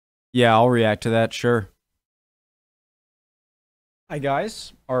Yeah, I'll react to that, sure. Hi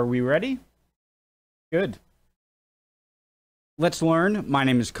guys, are we ready? Good. Let's learn. My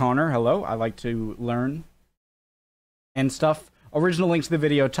name is Connor. Hello, I like to learn and stuff. Original link to the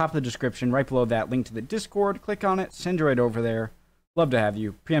video, top of the description, right below that, link to the Discord. Click on it, send you right over there. Love to have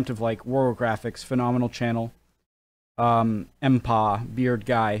you. Preemptive like, World Graphics, phenomenal channel. Empa, Beard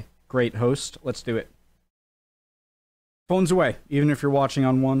Guy, great host. Let's do it. Phones away. Even if you're watching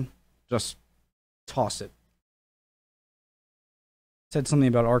on one, just toss it. Said something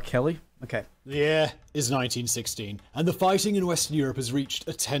about R. Kelly? Okay. The year is 1916, and the fighting in Western Europe has reached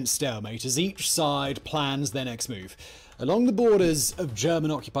a tense stalemate as each side plans their next move. Along the borders of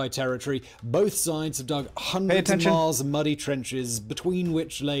German-occupied territory, both sides have dug hundreds of miles of muddy trenches, between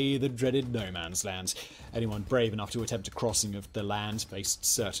which lay the dreaded no-man's land. Anyone brave enough to attempt a crossing of the land faced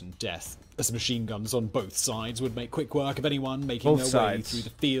certain death, as machine guns on both sides would make quick work of anyone making their way through the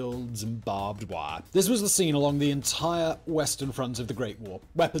fields and barbed wire. This was the scene along the entire western front of the Great War.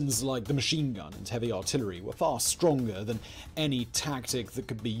 Weapons like the machine gun and heavy artillery were far stronger than any tactic that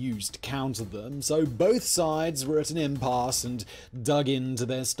could be used to counter them, so both sides were at an impasse and dug into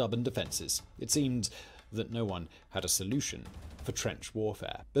their stubborn defences. It seemed that no one had a solution for trench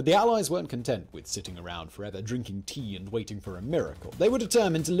warfare. But the Allies weren't content with sitting around forever, drinking tea and waiting for a miracle. They were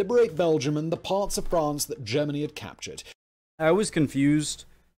determined to liberate Belgium and the parts of France that Germany had captured. I was confused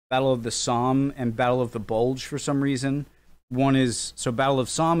Battle of the Somme and Battle of the Bulge for some reason. One is, so Battle of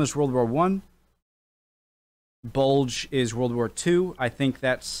Somme is World War I. Bulge is World War II. I think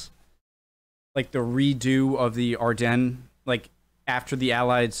that's like the redo of the Ardennes, like after the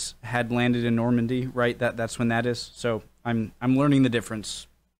Allies had landed in Normandy, right? That's when that is. So I'm learning the difference.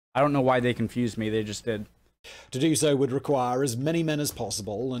 I don't know why they confused me. They just did. To do so would require as many men as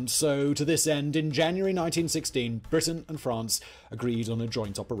possible, and so to this end, in January 1916, Britain and France agreed on a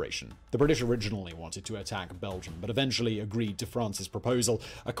joint operation. The British originally wanted to attack Belgium, but eventually agreed to France's proposal,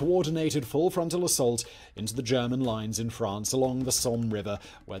 a coordinated full-frontal assault into the German lines in France along the Somme River,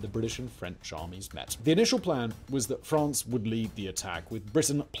 where the British and French armies met. The initial plan was that France would lead the attack, with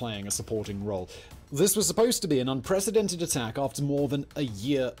Britain playing a supporting role. This was supposed to be an unprecedented attack after more than a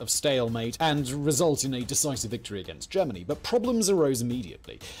year of stalemate and result in a decisive victory against Germany, but problems arose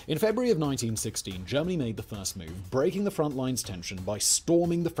immediately. In February of 1916, Germany made the first move, breaking the front line's tension by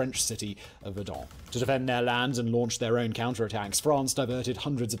storming the French city of Verdun. To defend their land and launch their own counterattacks, France diverted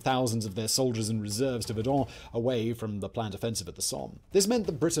hundreds of thousands of their soldiers and reserves to Verdun, away from the planned offensive at the Somme. This meant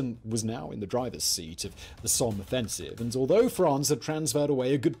that Britain was now in the driver's seat of the Somme offensive, and although France had transferred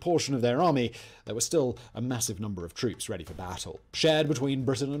away a good portion of their army, there was still a massive number of troops ready for battle. Shared between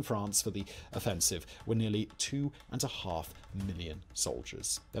Britain and France for the offensive were nearly 2.5 million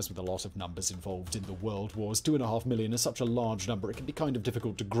soldiers. As with a lot of numbers involved in the world wars, 2.5 million is such a large number it can be kind of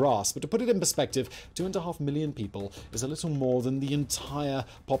difficult to grasp, but to put it in perspective, 2.5 million people is a little more than the entire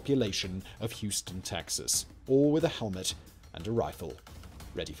population of Houston, Texas, all with a helmet and a rifle,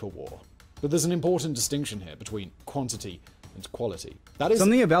 ready for war. But there's an important distinction here between quantity and quality. That is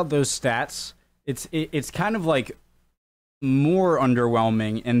something about those stats. It's kind of like more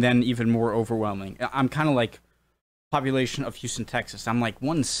underwhelming and then even more overwhelming. I'm kind of like population of Houston, Texas. I'm like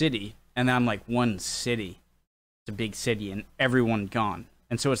one city, and then I'm like one city. It's a big city, and everyone gone.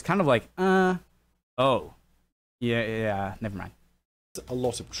 And so it's kind of like, oh, yeah, never mind. A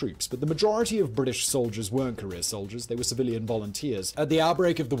lot of troops, but the majority of British soldiers weren't career soldiers, they were civilian volunteers. At the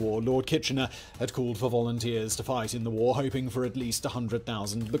outbreak of the war, Lord Kitchener had called for volunteers to fight in the war, hoping for at least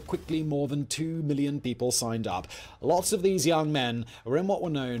 100,000, but quickly more than 2 million people signed up. Lots of these young men were in what were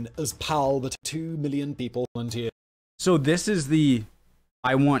known as PAL, but 2 million people volunteered. So this is the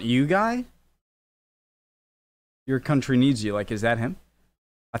I want you guy? Your country needs you. Like, is that him?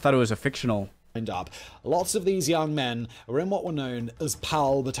 I thought it was a fictional up. Lots of these young men were in what were known as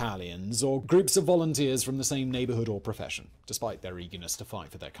PAL battalions, or groups of volunteers from the same neighborhood or profession. Despite their eagerness to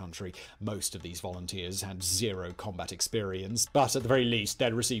fight for their country, most of these volunteers had zero combat experience, but at the very least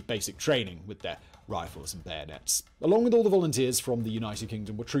they'd received basic training with their rifles and bayonets. Along with all the volunteers from the United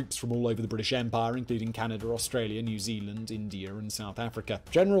Kingdom were troops from all over the British Empire, including Canada, Australia, New Zealand, India, and South Africa.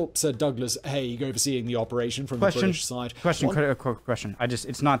 General Sir Douglas Haig overseeing the operation from the British side. Question.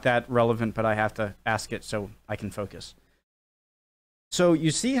 It's not that relevant, but I have to ask it so I can focus. So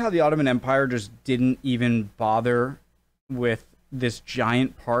you see how the Ottoman Empire just didn't even bother with this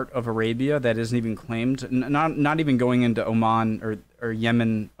giant part of Arabia that isn't even claimed, not even going into Oman or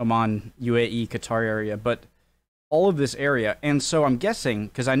Yemen, Oman, UAE, Qatar area, but all of this area. And so I'm guessing,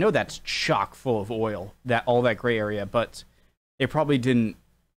 because I know that's chock full of oil, that all that gray area, but they probably didn't,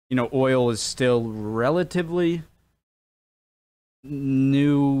 oil is still relatively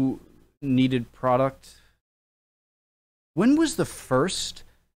new needed product. When was the first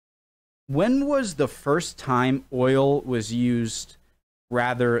time oil was used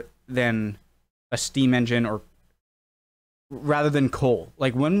rather than a steam engine, or rather than coal?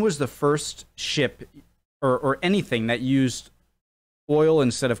 Like, when was the first ship or anything that used oil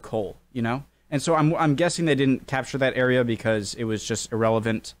instead of coal, you know? And so I'm guessing they didn't capture that area because it was just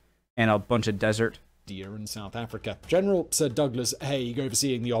irrelevant and a bunch of desert. In South Africa. General Sir Douglas Haig,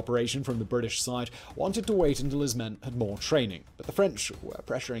 overseeing the operation from the British side, wanted to wait until his men had more training, but the French were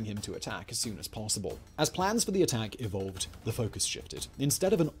pressuring him to attack as soon as possible. As plans for the attack evolved, the focus shifted.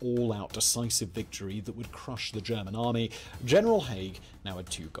 Instead of an all-out decisive victory that would crush the German army, General Haig now had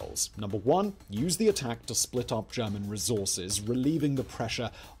two goals. Number one, use the attack to split up German resources, relieving the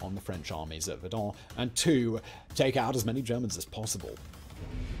pressure on the French armies at Verdun, and two, take out as many Germans as possible.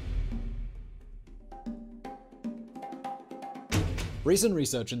 Recent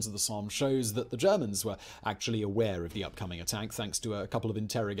research into the Somme shows that the Germans were actually aware of the upcoming attack thanks to a couple of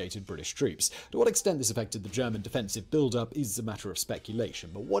interrogated British troops. To what extent this affected the German defensive build-up is a matter of speculation,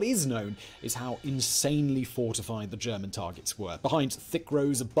 but what is known is how insanely fortified the German targets were. Behind thick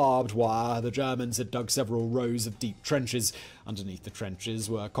rows of barbed wire, the Germans had dug several rows of deep trenches. Underneath the trenches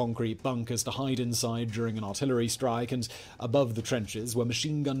were concrete bunkers to hide inside during an artillery strike, and above the trenches were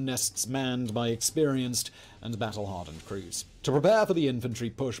machine gun nests manned by experienced and battle-hardened crews. To prepare for the infantry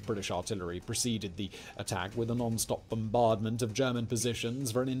push, British artillery preceded the attack with a non-stop bombardment of German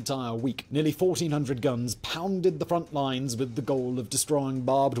positions for an entire week. Nearly 1,400 guns pounded the front lines with the goal of destroying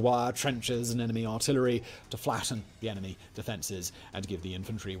barbed wire, trenches, and enemy artillery to flatten the enemy defences and give the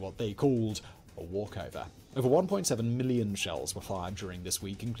infantry what they called a walkover. Over 1.7 million shells were fired during this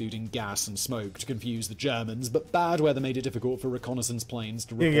week, including gas and smoke to confuse the Germans, but bad weather made it difficult for reconnaissance planes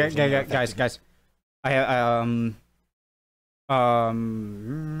to report. Guys. What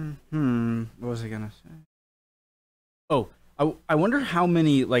was I gonna say? Oh, I wonder how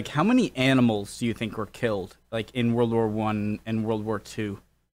many animals do you think were killed, like, in World War I and World War II,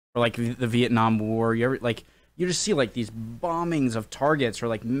 or like the Vietnam War? You just see like these bombings of targets or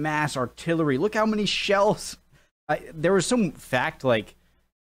like mass artillery. Look how many shells. There was some fact like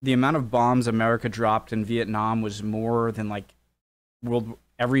the amount of bombs America dropped in Vietnam was more than like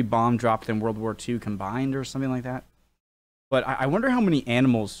every bomb dropped in World War II combined or something like that. But I wonder how many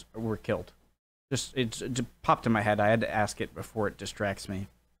animals were killed. It popped in my head. I had to ask it before it distracts me.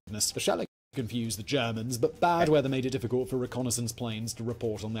 The shelling confused the Germans, but bad weather made it difficult for reconnaissance planes to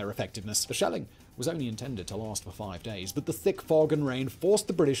report on their effectiveness. The shelling was only intended to last for 5 days, but the thick fog and rain forced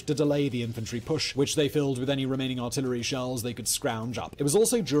the British to delay the infantry push, which they filled with any remaining artillery shells they could scrounge up. It was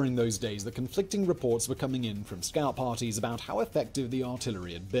also during those days that conflicting reports were coming in from scout parties about how effective the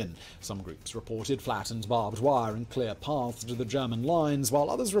artillery had been. Some groups reported flattened barbed wire and clear paths to the German lines, while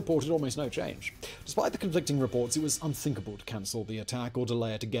others reported almost no change. Despite the conflicting reports, it was unthinkable to cancel the attack or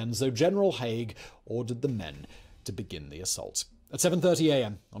delay it again, so General Haig ordered the men to begin the assault. At 7:30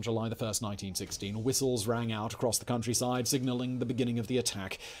 a.m. on July 1st, 1916, whistles rang out across the countryside, signaling the beginning of the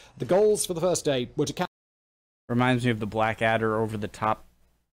attack. The goals for the first day were to capture... Reminds me of the Blackadder over the top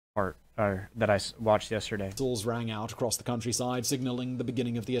part that I watched yesterday. Whistles rang out across the countryside, signaling the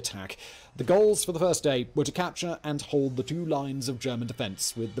beginning of the attack. The goals for the first day were to capture and hold the two lines of German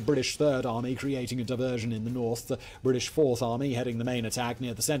defence, with the British Third Army creating a diversion in the north, the British Fourth Army heading the main attack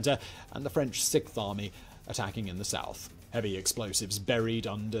near the centre, and the French Sixth Army attacking in the south. Heavy explosives buried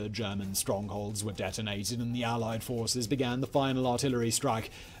under German strongholds were detonated, and the Allied forces began the final artillery strike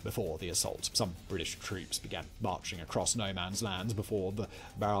before the assault. Some British troops began marching across no man's land before the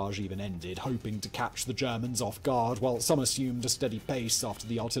barrage even ended, hoping to catch the Germans off guard, while some assumed a steady pace after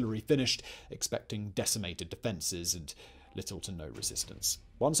the artillery finished, expecting decimated defences and little to no resistance.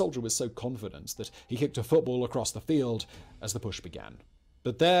 One soldier was so confident that he kicked a football across the field as the push began.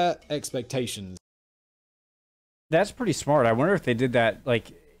 But their expectations... That's pretty smart. I wonder if they did that,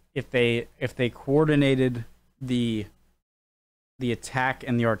 like, if they coordinated the attack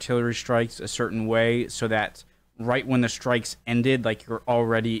and the artillery strikes a certain way so that right when the strikes ended, like, you're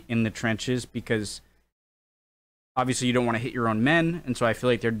already in the trenches, because obviously you don't want to hit your own men, and so I feel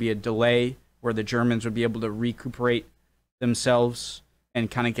like there'd be a delay where the Germans would be able to recuperate themselves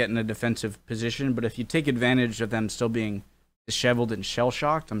and kind of get in a defensive position. But if you take advantage of them still being disheveled and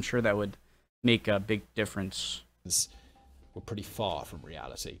shell-shocked, I'm sure that would make a big difference. Were pretty far from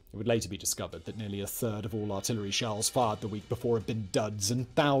reality. It would later be discovered that nearly a third of all artillery shells fired the week before had been duds, and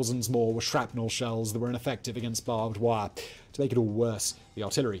thousands more were shrapnel shells that were ineffective against barbed wire. To make it all worse, the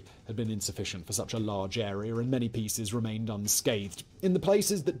artillery had been insufficient for such a large area, and many pieces remained unscathed. In the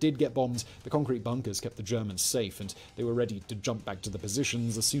places that did get bombed, the concrete bunkers kept the Germans safe, and they were ready to jump back to the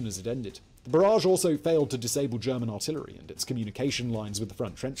positions as soon as it ended. The barrage also failed to disable German artillery and its communication lines with the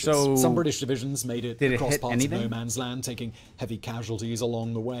front trenches. So, some British divisions made it across parts anything? of no man's land, taking heavy casualties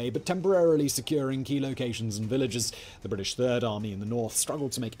along the way, but temporarily securing key locations and villages. The British Third Army in the north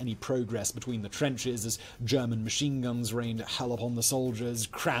struggled to make any progress between the trenches as German machine guns rained hell upon the soldiers,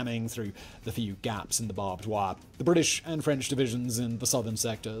 cramming through the few gaps in the barbed wire. The British and French divisions in the southern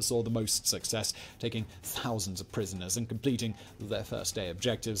sector saw the most success, taking thousands of prisoners and completing their first day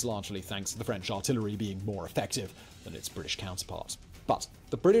objectives, largely thanks to the French artillery being more effective than its British counterpart. But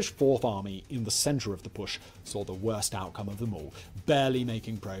the British Fourth Army in the centre of the push saw the worst outcome of them all, barely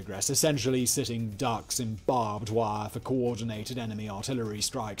making progress, essentially sitting ducks in barbed wire for coordinated enemy artillery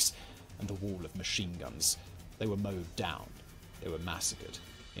strikes and the wall of machine guns. They were mowed down. They were massacred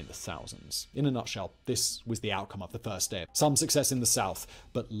in the thousands. In a nutshell, this was the outcome of the first day. Some success in the south,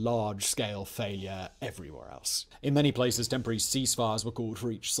 but large-scale failure everywhere else. In many places, temporary ceasefires were called for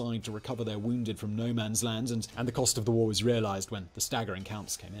each side to recover their wounded from no man's land, and the cost of the war was realised when the staggering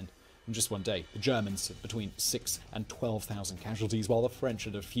counts came in. In just one day, the Germans had between 6,000 and 12,000 casualties, while the French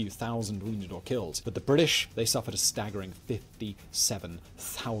had a few thousand wounded or killed. But the British, they suffered a staggering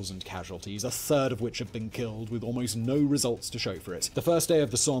 57,000 casualties, a third of which had been killed, with almost no results to show for it. The first day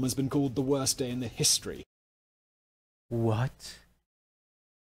of the Somme has been called the worst day in the history. What?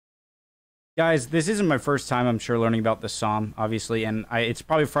 Guys, this isn't my first time, I'm sure, learning about the Somme, obviously, and it's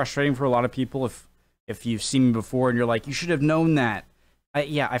probably frustrating for a lot of people if you've seen me before and you're like, you should have known that.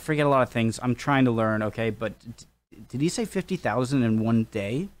 Yeah, I forget a lot of things. I'm trying to learn, okay? But did he say 50,000 in one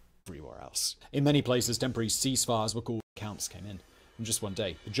day? Everywhere else. In many places, temporary ceasefires were called. Counts came in. In just one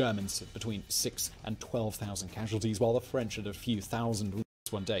day, the Germans had between 6,000 and 12,000 casualties, while the French had a few thousand.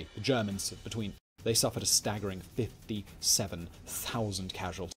 One day, the Germans had between. They suffered a staggering 57,000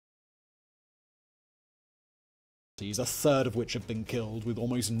 casualties, a third of which had been killed, with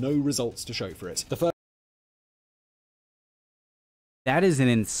almost no results to show for it. The first. That is an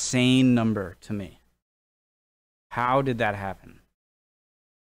insane number to me. How did that happen?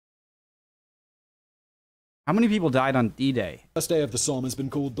 How many people died on D-Day? First day of the Somme has been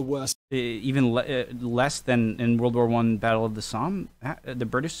called the worst. Even less than in World War I Battle of the Somme? The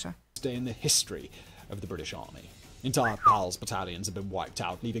British? Day in the history of the British Army. Entire PALS battalions have been wiped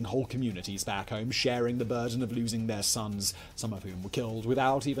out, leaving whole communities back home sharing the burden of losing their sons, some of whom were killed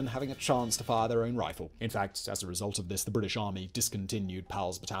without even having a chance to fire their own rifle. In fact, as a result of this, the British Army discontinued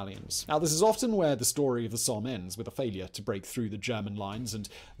PALS battalions. Now, this is often where the story of the Somme ends, with a failure to break through the German lines and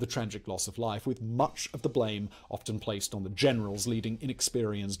the tragic loss of life, with much of the blame often placed on the generals leading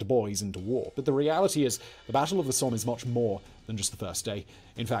inexperienced boys into war. But the reality is, the Battle of the Somme is much more than just the first day.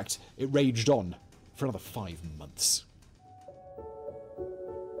 In fact, it raged on for another 5 months.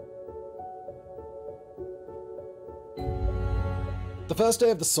 The first day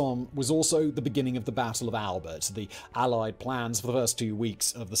of the Somme was also the beginning of the Battle of Albert, the Allied plans for the first 2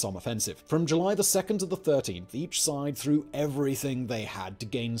 weeks of the Somme offensive. From July the 2nd to the 13th, each side threw everything they had to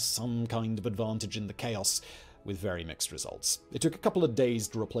gain some kind of advantage in the chaos, with very mixed results. It took a couple of days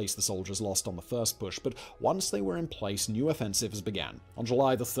to replace the soldiers lost on the first push, but once they were in place, new offensives began. On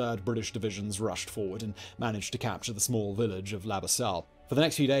July the 3rd, British divisions rushed forward and managed to capture the small village of La Bassale. For the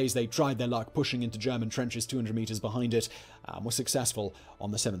next few days, they tried their luck pushing into German trenches 200 metres behind it, and were successful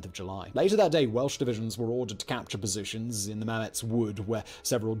on the 7th of July. Later that day, Welsh divisions were ordered to capture positions in the Mametz Wood, where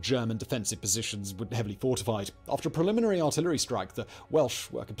several German defensive positions were heavily fortified. After a preliminary artillery strike, the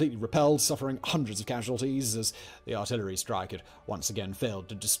Welsh were completely repelled, suffering hundreds of casualties, as the artillery strike had once again failed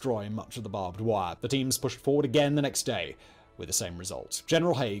to destroy much of the barbed wire. The teams pushed forward again the next day, with the same result.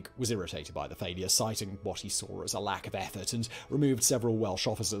 General Haig was irritated by the failure, citing what he saw as a lack of effort, and removed several Welsh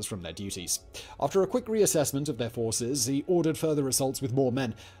officers from their duties. After a quick reassessment of their forces, he ordered further assaults with more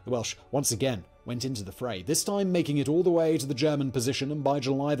men. The Welsh once again went into the fray, this time making it all the way to the German position, and by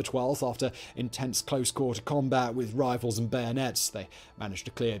July the 12th, after intense close-quarter combat with rifles and bayonets, they managed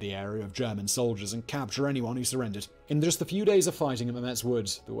to clear the area of German soldiers and capture anyone who surrendered. In just a few days of fighting at Mametz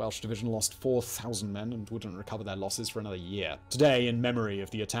Wood, the Welsh division lost 4,000 men and wouldn't recover their losses for another year. Today, in memory of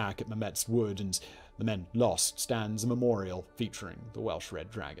the attack at Mametz Wood and the men lost, stands a memorial featuring the Welsh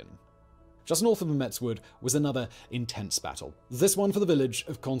Red Dragon. Just north of Mametz Wood was another intense battle, this one for the village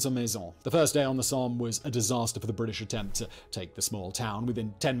of Contalmaison. The first day on the Somme was a disaster for the British attempt to take the small town.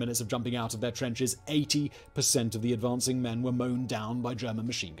 Within 10 minutes of jumping out of their trenches, 80% of the advancing men were mown down by German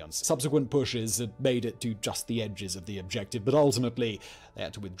machine guns. Subsequent pushes had made it to just the edges of the objective, but ultimately, they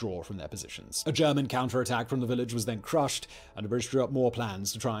had to withdraw from their positions. A German counterattack from the village was then crushed, and the British drew up more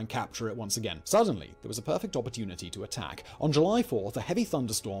plans to try and capture it once again. Suddenly, there was a perfect opportunity to attack. On July 4th, a heavy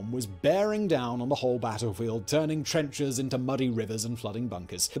thunderstorm was bearing down on the whole battlefield, turning trenches into muddy rivers and flooding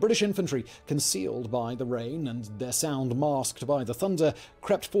bunkers. The British infantry, concealed by the rain and their sound masked by the thunder,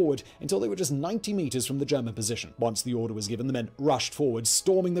 crept forward until they were just 90 meters from the German position. Once the order was given, the men rushed forward,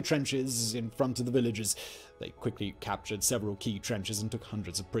 storming the trenches in front of the villagers. They quickly captured several key trenches and took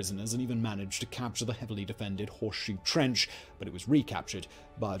hundreds of prisoners, and even managed to capture the heavily defended Horseshoe Trench, but it was recaptured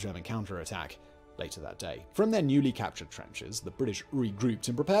by a German counterattack later that day. From their newly captured trenches, the British regrouped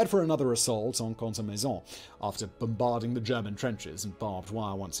and prepared for another assault on Contalmaison. After bombarding the German trenches and barbed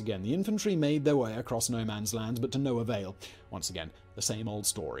wire once again, the infantry made their way across no man's land, but to no avail. Once again, the same old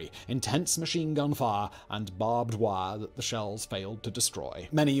story. Intense machine gun fire and barbed wire that the shells failed to destroy.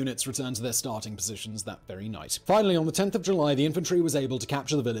 Many units returned to their starting positions that very night. Finally, on the 10th of July, the infantry was able to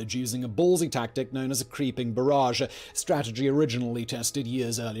capture the village using a ballsy tactic known as a creeping barrage, a strategy originally tested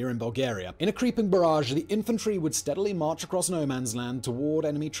years earlier in Bulgaria. In a creeping barrage, the infantry would steadily march across no man's land toward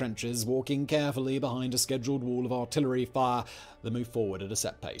enemy trenches, walking carefully behind a scheduled wall of artillery fire that moved forward at a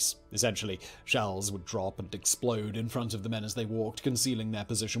set pace. Essentially, shells would drop and explode in front of the men as they walked, concealing their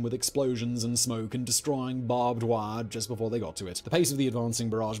position with explosions and smoke and destroying barbed wire just before they got to it. The pace of the advancing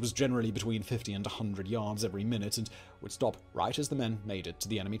barrage was generally between 50 and 100 yards every minute and would stop right as the men made it to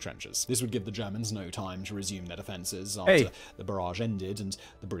the enemy trenches. This would give the Germans no time to resume their defenses after the barrage ended, and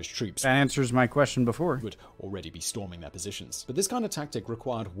the British troops— that answers my question before— would already be storming their positions. But this kind of tactic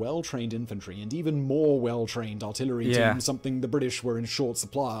required well-trained infantry and even more well-trained artillery teams, something the British were in short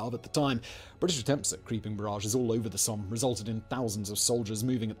supply of at the time. British attempts at creeping barrages all over the Somme resulted in thousands of soldiers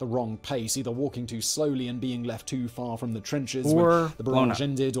moving at the wrong pace, either walking too slowly and being left too far from the trenches when the barrage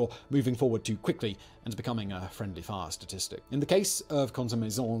ended, or moving forward too quickly and becoming a friendly fire statistic. In the case of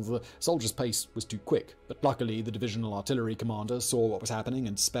Contalmaison, the soldiers' pace was too quick, but luckily the divisional artillery commander saw what was happening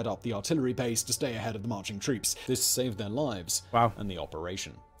and sped up the artillery pace to stay ahead of the marching troops. This saved their lives and the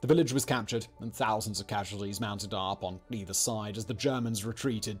operation. The village was captured, and thousands of casualties mounted up on either side as the Germans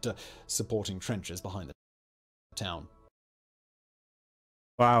retreated to supporting trenches behind the town.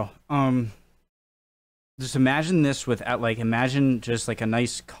 Wow. Just imagine this without, imagine just like a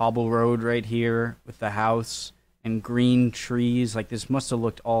nice cobble road right here with the house and green trees. Like, this must have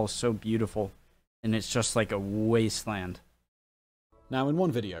looked all so beautiful, and it's just like a wasteland. Now, in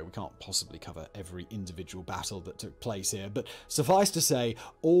one video, we can't possibly cover every individual battle that took place here, but suffice to say,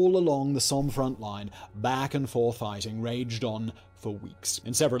 all along the Somme front line, back and forth fighting raged on for weeks.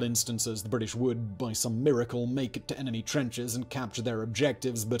 In several instances, the British would, by some miracle, make it to enemy trenches and capture their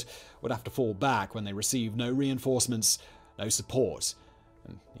objectives, but would have to fall back when they received no reinforcements, no support,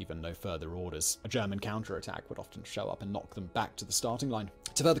 and even no further orders. A German counterattack would often show up and knock them back to the starting line.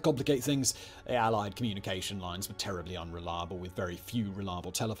 To further complicate things, the Allied communication lines were terribly unreliable, with very few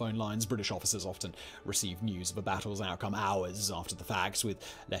reliable telephone lines. British officers often received news of a battle's outcome hours after the fact, with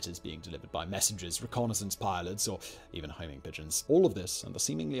letters being delivered by messengers, reconnaissance pilots, or even homing pigeons. All of this, and the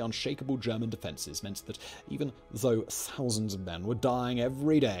seemingly unshakable German defenses, meant that even though thousands of men were dying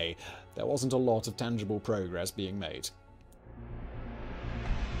every day, there wasn't a lot of tangible progress being made.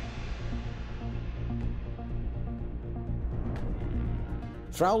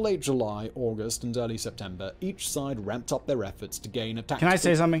 Throughout late July, August, and early September, each side ramped up their efforts to gain a tactical— Can I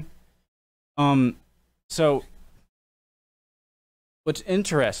say something? So what's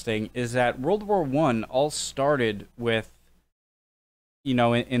interesting is that World War I all started with,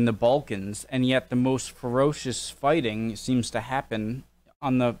 in the Balkans, and yet the most ferocious fighting seems to happen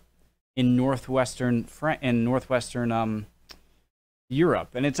in northwestern Europe,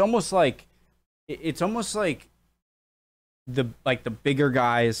 and it's almost like the bigger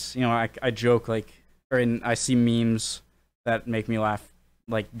guys, I joke, I see memes that make me laugh,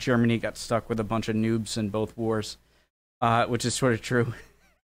 like Germany got stuck with a bunch of noobs in both wars, which is sort of true.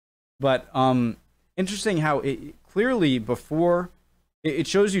 But interesting how it clearly before, it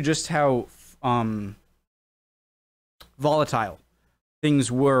shows you just how volatile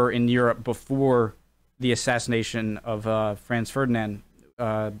things were in Europe before the assassination of Franz Ferdinand,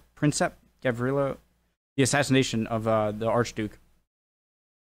 Princeps Gavrilo, the assassination of the Archduke.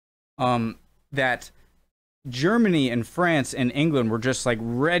 That Germany and France and England were just like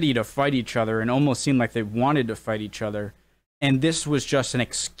ready to fight each other and almost seemed like they wanted to fight each other. And this was just an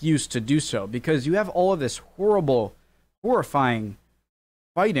excuse to do so, because you have all of this horrifying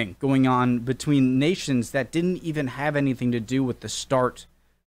fighting going on between nations that didn't even have anything to do with the start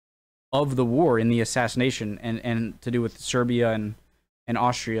of the war in the assassination, and to do with Serbia and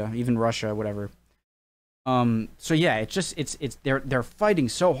Austria, even Russia, whatever. So yeah, they're fighting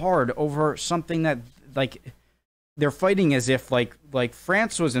so hard over something that, like, they're fighting as if like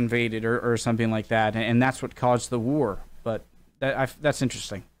France was invaded or something like that, and that's what caused the war. But that's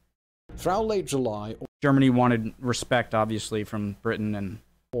interesting. Throughout late July, Germany wanted respect, obviously, from Britain, and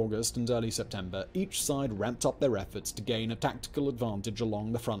August and early September, each side ramped up their efforts to gain a tactical advantage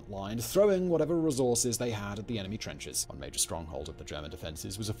along the front line, throwing whatever resources they had at the enemy trenches. One major stronghold of the German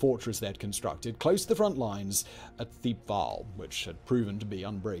defences was a fortress they had constructed close to the front lines at Thiepval, which had proven to be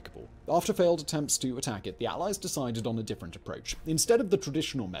unbreakable. After failed attempts to attack it, the Allies decided on a different approach. Instead of the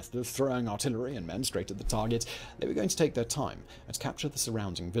traditional method of throwing artillery and men straight at the target, they were going to take their time and capture the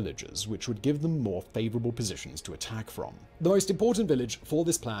surrounding villages, which would give them more favourable positions to attack from. The most important village for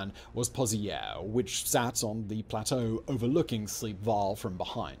this plan was Pozières, which sat on the plateau overlooking Thiepval from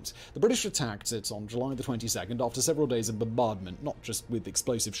behind. The British attacked it on July the 22nd after several days of bombardment, not just with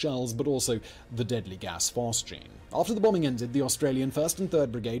explosive shells, but also the deadly gas phosgene. After the bombing ended, the Australian 1st and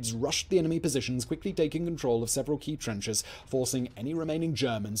 3rd Brigades rushed the enemy positions, quickly taking control of several key trenches, forcing any remaining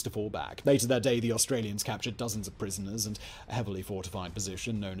Germans to fall back. Later that day, the Australians captured dozens of prisoners and a heavily fortified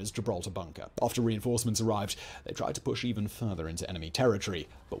position known as Gibraltar Bunker. After reinforcements arrived, they tried to push even further into enemy territory,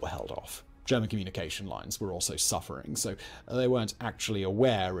 but were held off. German communication lines were also suffering, so they weren't actually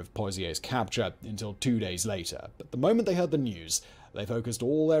aware of Pozières' capture until 2 days later. But the moment they heard the news, they focused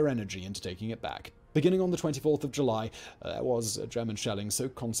all their energy into taking it back. Beginning on the 24th of July, there was German shelling so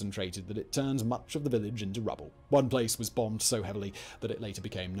concentrated that it turned much of the village into rubble. One place was bombed so heavily that it later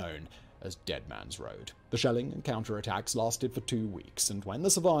became known as Dead Man's Road. The shelling and counterattacks lasted for 2 weeks, and when the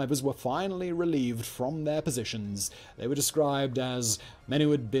survivors were finally relieved from their positions, they were described as men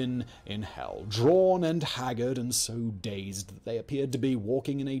who had been in hell, drawn and haggard and so dazed that they appeared to be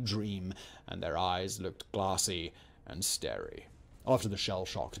walking in a dream, and their eyes looked glassy and starry. After the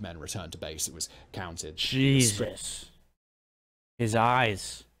shell-shocked men returned to base, it was counted. Jesus. His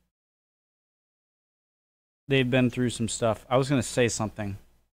eyes. They've been through some stuff. I was going to say something.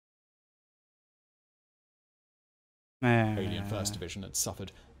 Australian 1st Division had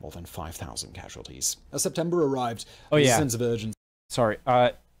suffered more than 5,000 casualties. As September arrived, oh, there was yeah. a sense of urgency. Sorry.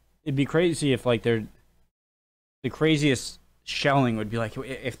 It'd be crazy if, like, the craziest shelling would be, like,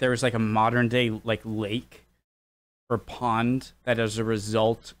 if there was, like, a modern-day, like, lake or pond that is a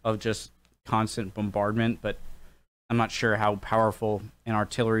result of just constant bombardment, but I'm not sure how powerful an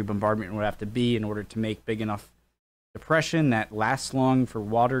artillery bombardment would have to be in order to make big enough depression that lasts long for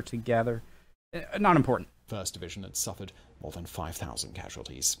water to gather. Not important. 1st Division had suffered more than 5,000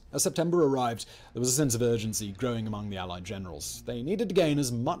 casualties. As September arrived, there was a sense of urgency growing among the Allied generals. They needed to gain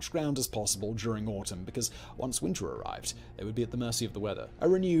as much ground as possible during autumn, because once winter arrived, they would be at the mercy of the weather. A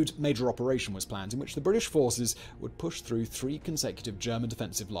renewed major operation was planned in which the British forces would push through 3 consecutive German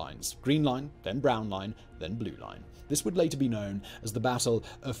defensive lines: Green Line, then Brown Line, then Blue Line. This would later be known as the Battle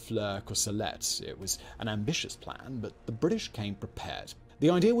of Flers-Courcelette. It was an ambitious plan, but the British came prepared. The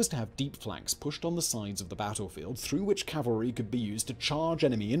idea was to have deep flanks pushed on the sides of the battlefield, through which cavalry could be used to charge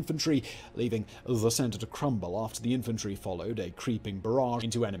enemy infantry, leaving the centre to crumble after the infantry followed a creeping barrage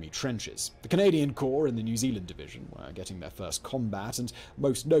into enemy trenches. The Canadian Corps and the New Zealand Division were getting their first combat, and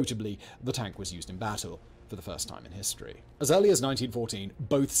most notably, the tank was used in battle for the first time in history. As early as 1914,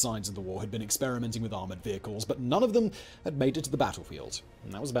 both sides of the war had been experimenting with armoured vehicles, but none of them had made it to the battlefield.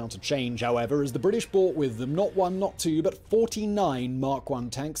 And that was about to change, however, as the British brought with them not 1, not 2, but 49 Mark I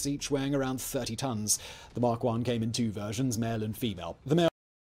tanks, each weighing around 30 tons. The Mark I came in 2 versions, male and female. The male...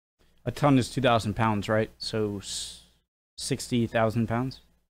 A ton is 2,000 pounds, right? So 60,000 pounds?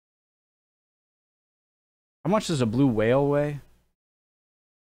 How much does a blue whale weigh?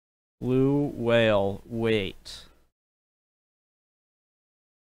 Blue whale weight.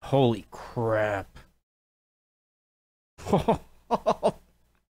 Holy crap.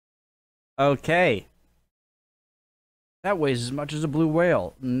 Okay. That weighs as much as a blue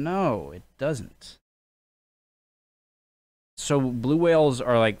whale. No, it doesn't. So blue whales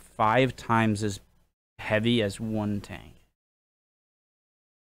are like 5 times as heavy as one tank.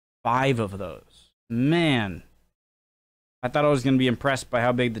 5 of those. Man. I thought I was going to be impressed by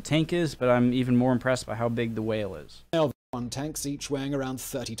how big the tank is, but I'm even more impressed by how big the whale is. Tanks, each weighing around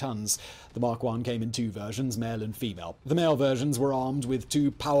 30 tons. The Mark I came in 2 versions, male and female. The male versions were armed with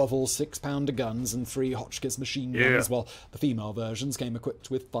 2 powerful 6-pounder guns and 3 Hotchkiss machine guns, while the female versions came equipped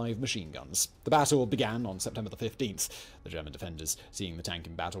with 5 machine guns. The battle began on September the 15th. The German defenders, seeing the tank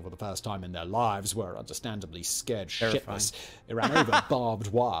in battle for the first time in their lives, were understandably scared shitless. It ran over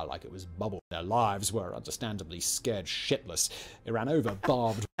barbed wire like it was bubble. Their lives were understandably scared shitless. It ran over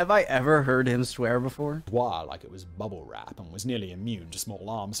barbed Have I ever heard him swear before? wire like it was bubble wrap. trap and was nearly immune to small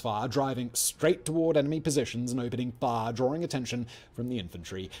arms fire, driving straight toward enemy positions and opening fire, drawing attention from the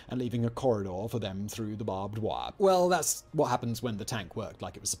infantry and leaving a corridor for them through the barbed wire. Well, that's what happens when the tank worked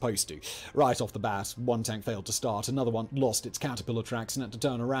like it was supposed to. Right off the bat, one tank failed to start, another one lost its caterpillar tracks and had to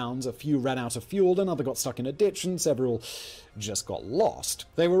turn around, a few ran out of fuel, another got stuck in a ditch, and several just got lost.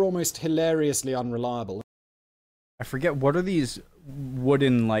 They were almost hilariously unreliable. I forget, what are these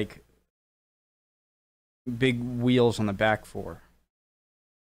wooden, like, big wheels on the back for?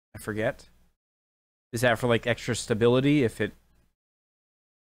 I forget. Is that for, like, extra stability if it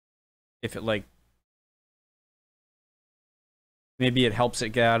like, maybe it helps it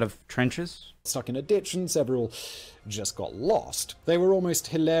get out of trenches? Stuck in a ditch, and several just got lost. They were almost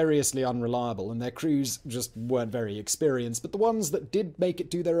hilariously unreliable, and their crews just weren't very experienced, but the ones that did make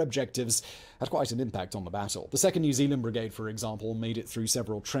it to their objectives had quite an impact on the battle. The 2nd New Zealand Brigade, for example, made it through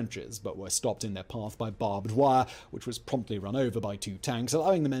several trenches, but were stopped in their path by barbed wire, which was promptly run over by 2 tanks,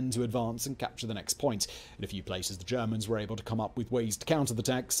 allowing the men to advance and capture the next point. In a few places, the Germans were able to come up with ways to counter the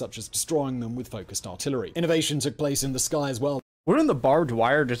attacks, such as destroying them with focused artillery. Innovation took place in the sky as well. Wouldn't the barbed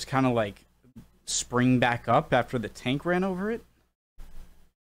wire just kind of, like, spring back up after the tank ran over it?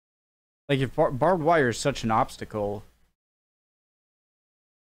 Like, if barbed wire is such an obstacle,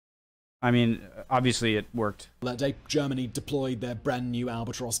 I mean, obviously it worked. That day, Germany deployed their brand new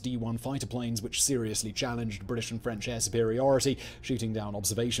Albatros D1 fighter planes, which seriously challenged British and French air superiority, shooting down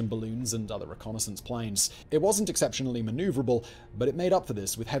observation balloons and other reconnaissance planes. It wasn't exceptionally maneuverable, but it made up for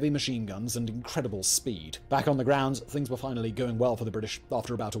this with heavy machine guns and incredible speed. Back on the ground, things were finally going well for the British.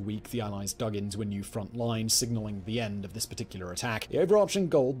 After about a week, the Allies dug into a new front line, signaling the end of this particular attack. The overarching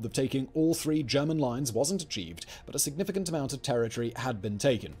goal of taking all 3 German lines wasn't achieved, but a significant amount of territory had been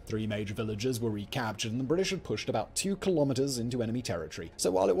taken. 3 major villages were recaptured, and the British had pushed about 2 kilometers into enemy territory. So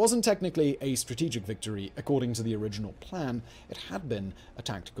while it wasn't technically a strategic victory according to the original plan, it had been a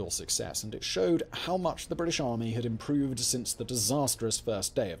tactical success, and it showed how much the British Army had improved since the disastrous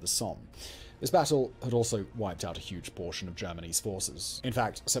first day of the Somme. This battle had also wiped out a huge portion of Germany's forces. In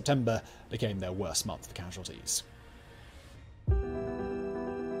fact, September became their worst month for casualties.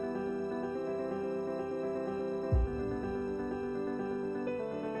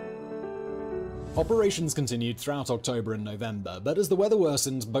 Operations continued throughout October and November, but as the weather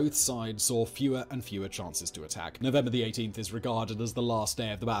worsened, both sides saw fewer and fewer chances to attack. November the 18th is regarded as the last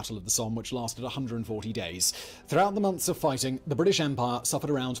day of the Battle of the Somme, which lasted 140 days. Throughout the months of fighting, the British Empire suffered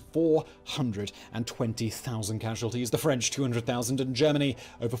around 420,000 casualties, the French 200,000, and Germany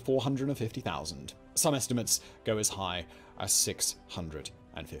over 450,000. Some estimates go as high as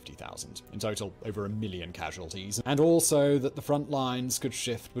 650,000. In total, over 1 million casualties, and also that the front lines could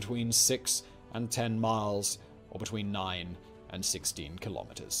shift between 6 and 10 miles, or between 9 and 16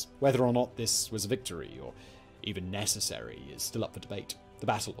 kilometers. Whether or not this was a victory, or even necessary, is still up for debate. The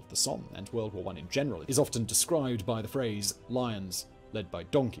Battle of the Somme, and World War I in general, is often described by the phrase, lions led by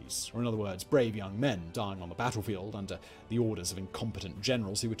donkeys, or in other words, brave young men dying on the battlefield under the orders of incompetent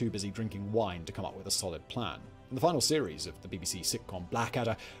generals who were too busy drinking wine to come up with a solid plan. In the final series of the BBC sitcom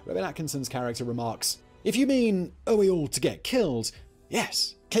Blackadder, Robin Atkinson's character remarks, "If you mean, are we all to get killed?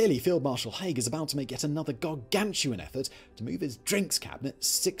 Yes. Clearly, Field Marshal Haig is about to make yet another gargantuan effort to move his drinks cabinet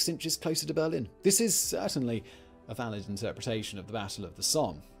 6 inches closer to Berlin." This is certainly a valid interpretation of the Battle of the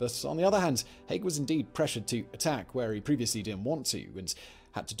Somme, but on the other hand, Haig was indeed pressured to attack where he previously didn't want to, and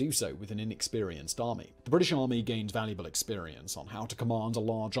had to do so with an inexperienced army. The British Army gained valuable experience on how to command a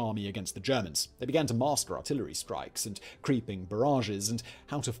large army against the Germans. They began to master artillery strikes and creeping barrages, and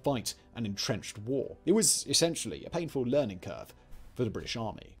how to fight an entrenched war. It was essentially a painful learning curve for the British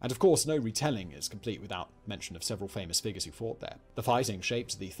Army. And of course, no retelling is complete without mention of several famous figures who fought there. The fighting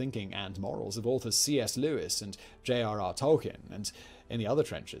shaped the thinking and morals of authors C.S. Lewis and J.R.R. Tolkien, and in the other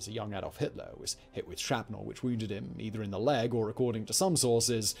trenches, a young Adolf Hitler was hit with shrapnel which wounded him either in the leg or, according to some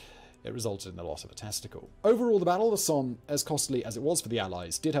sources, it resulted in the loss of a testicle. Overall, the Battle of the Somme, as costly as it was for the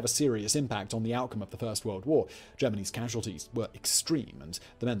Allies, did have a serious impact on the outcome of the First World War. Germany's casualties were extreme, and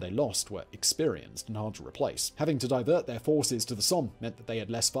the men they lost were experienced and hard to replace. Having to divert their forces to the Somme meant that they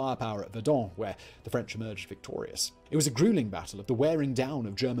had less firepower at Verdun, where the French emerged victorious. It was a grueling battle of the wearing down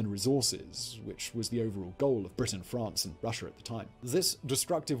of German resources, which was the overall goal of Britain, France, and Russia at the time. This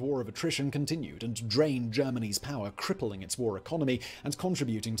destructive war of attrition continued and drained Germany's power, crippling its war economy and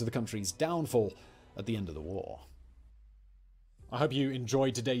contributing to the country's downfall at the end of the war. I hope you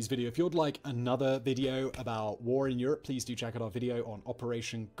enjoyed today's video. If you'd like another video about war in Europe, please do check out our video on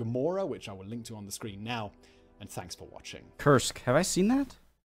Operation Gomorrah, which I will link to on the screen now. And thanks for watching. Kursk, have I seen that?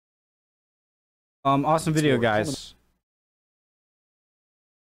 Awesome video, guys.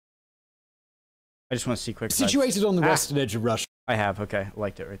 I just want to see quick. Situated on the western edge of Russia. I have. Okay. I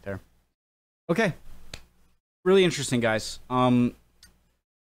liked it right there. Okay. Really interesting, guys.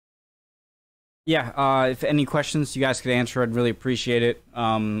 Yeah, if any questions you guys could answer, I'd really appreciate it.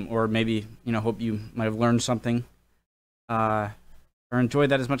 Or maybe, hope you might have learned something. Or enjoyed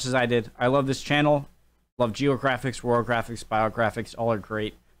that as much as I did. I love this channel. Love geographics, world graphics, biographics. All are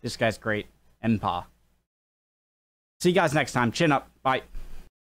great. This guy's great. Mpa. See you guys next time. Chin up. Bye.